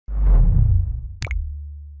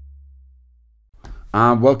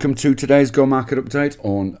And welcome to today's Go Market Update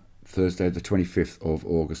on Thursday the 25th of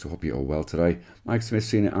August. I hope you're all well today. Mike Smith,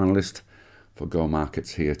 Senior Analyst for Go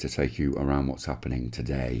Markets, here to take you around what's happening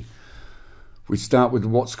today. We start with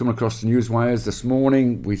what's come across the news wires this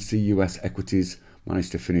morning. We see US equities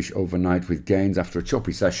managed to finish overnight with gains after a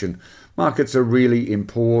choppy session. Markets are really in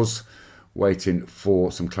pause, waiting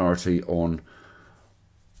for some clarity on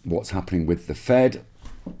what's happening with the Fed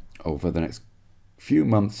over the next few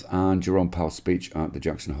months, and Jerome Powell's speech at the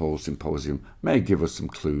Jackson Hole Symposium may give us some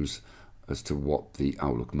clues as to what the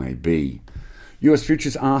outlook may be. US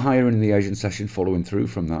futures are higher in the Asian session, following through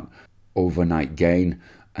from that overnight gain,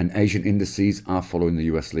 and Asian indices are following the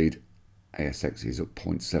US lead. ASX is up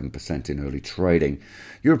 0.7% in early trading.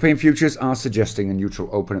 European futures are suggesting a neutral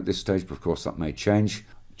open at this stage, but of course that may change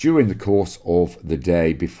during the course of the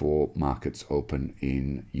day before markets open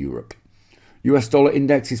in Europe. US dollar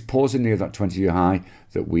index is pausing near that 20-year high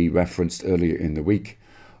that we referenced earlier in the week.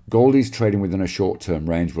 Gold is trading within a short-term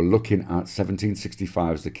range. We're looking at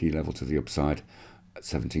 1765 as the key level to the upside, at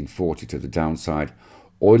 1740 to the downside.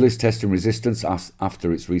 Oil is testing resistance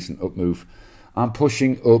after its recent up move and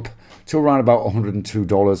pushing up to around about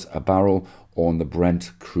 $102 a barrel on the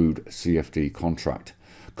Brent crude CFD contract.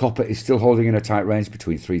 Copper is still holding in a tight range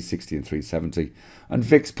between 360 and 370, and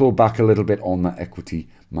VIX pulled back a little bit on that equity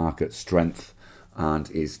market strength and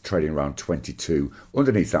is trading around 22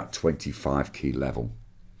 underneath that 25 key level.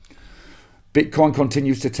 Bitcoin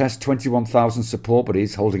continues to test 21,000 support, but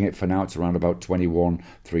is holding it for now. It's around about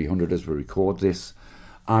 21,300 as we record this.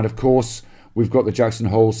 And of course, we've got the Jackson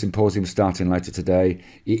Hole Symposium starting later today.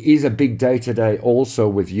 It is a big day today also,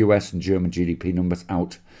 with US and German GDP numbers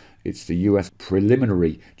out. It's the US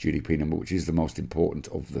preliminary GDP number, which is the most important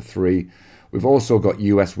of the three. We've also got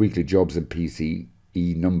US weekly jobs and PCE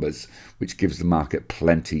numbers, which gives the market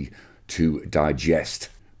plenty to digest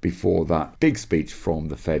before that big speech from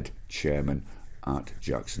the Fed chairman at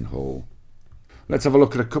Jackson Hole. Let's have a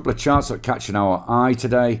look at a couple of charts that are catching our eye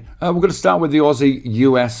today. We're going to start with the Aussie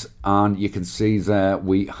US, and you can see there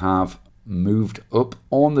we have moved up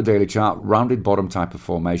on the daily chart, rounded bottom type of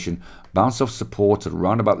formation, bounce off support at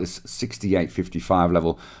around about this 68.55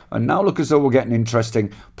 level, and now look as though we're getting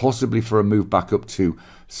interesting, possibly for a move back up to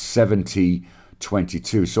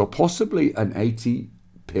 70.22. So possibly an 80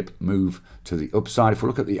 pip move to the upside. If we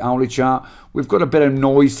look at the hourly chart, we've got a bit of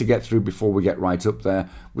noise to get through before we get right up there,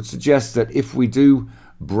 which suggests that if we do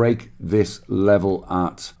break this level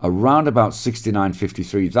at around about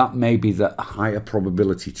 69.53, that may be the higher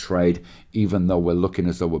probability trade, even though we're looking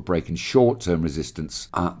as though we're breaking short-term resistance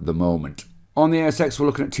at the moment. On the ASX, we're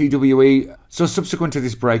looking at TWE. So subsequent to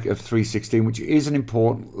this break of 316, which is an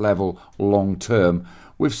important level long-term,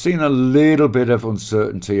 we've seen a little bit of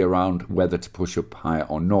uncertainty around whether to push up higher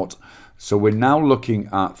or not. So we're now looking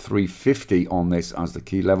at 350 on this as the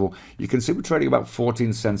key level. You can see we're trading about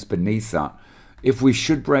 14 cents beneath that. If we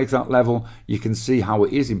should break that level, you can see how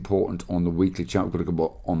it is important on the weekly chart. We're going to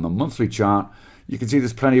go on the monthly chart. You can see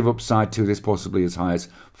there's plenty of upside to this, possibly as high as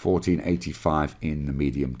 14.85 in the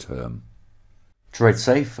medium term. Trade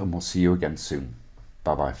safe, and we'll see you again soon.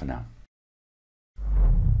 Bye-bye for now.